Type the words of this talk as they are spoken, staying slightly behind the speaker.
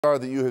Are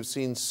that you have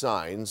seen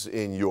signs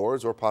in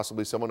yours or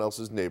possibly someone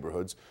else's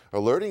neighborhoods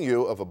alerting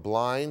you of a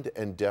blind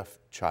and deaf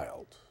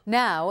child.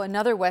 Now,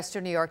 another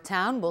Western New York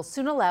town will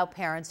soon allow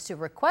parents to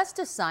request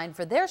a sign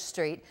for their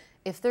street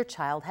if their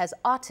child has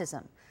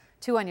autism.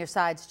 2 on Your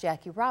Side's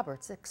Jackie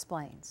Roberts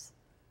explains.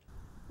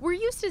 We're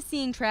used to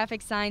seeing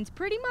traffic signs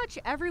pretty much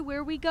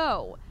everywhere we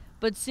go,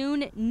 but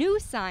soon new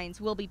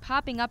signs will be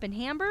popping up in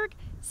Hamburg,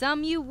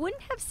 some you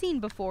wouldn't have seen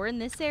before in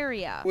this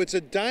area. It's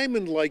a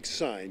diamond-like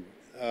sign.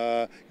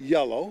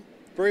 Yellow,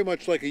 very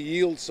much like a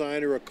yield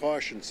sign or a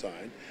caution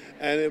sign,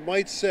 and it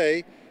might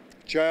say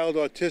Child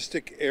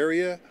Autistic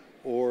Area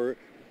or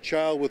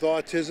Child with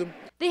Autism.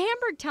 The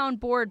Hamburg Town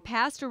Board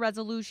passed a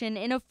resolution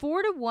in a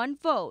 4-to-1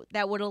 vote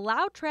that would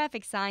allow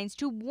traffic signs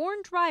to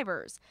warn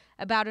drivers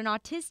about an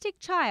autistic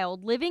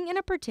child living in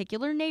a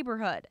particular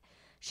neighborhood.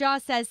 Shaw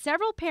says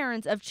several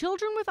parents of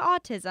children with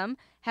autism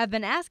have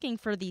been asking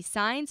for these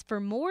signs for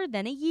more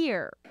than a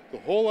year. The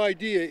whole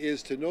idea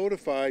is to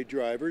notify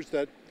drivers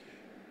that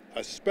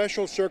a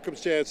special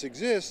circumstance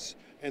exists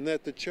and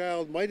that a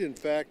child might in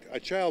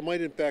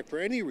fact for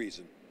any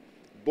reason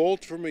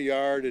bolt from a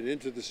yard and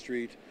into the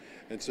street,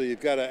 and so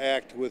you've got to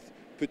act with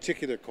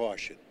particular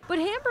caution. But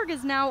Hamburg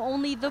is now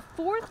only the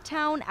 4th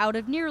town out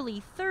of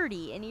nearly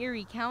 30 in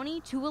Erie County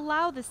to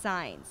allow the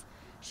signs.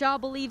 Shaw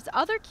believes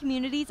other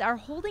communities are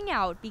holding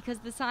out because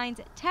the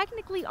signs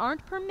technically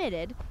aren't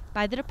permitted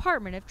by the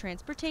Department of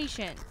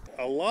Transportation.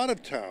 A lot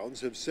of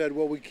towns have said,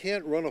 well, we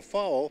can't run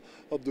afoul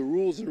of the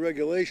rules and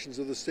regulations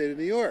of the state of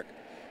New York.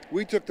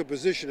 We took the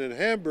position in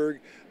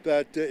Hamburg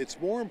that it's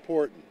more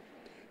important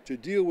to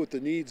deal with the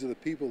needs of the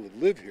people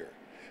that live here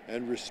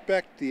and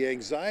respect the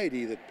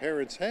anxiety that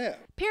parents have.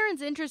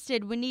 Parents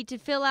interested would need to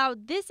fill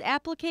out this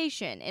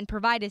application and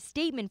provide a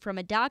statement from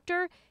a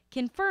doctor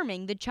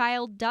confirming the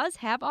child does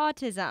have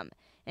autism,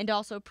 and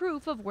also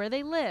proof of where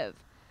they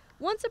live.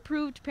 Once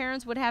approved,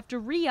 parents would have to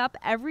re-up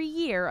every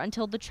year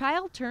until the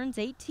child turns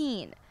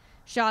 18.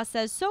 Shaw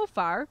says so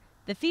far,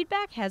 the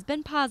feedback has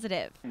been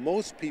positive.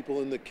 Most people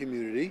in the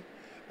community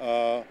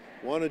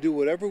want to do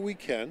whatever we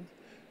can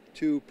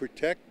to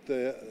protect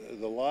the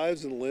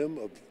lives and limb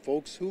of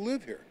folks who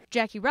live here.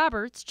 Jackie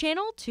Roberts,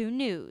 Channel 2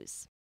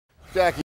 News. Jackie.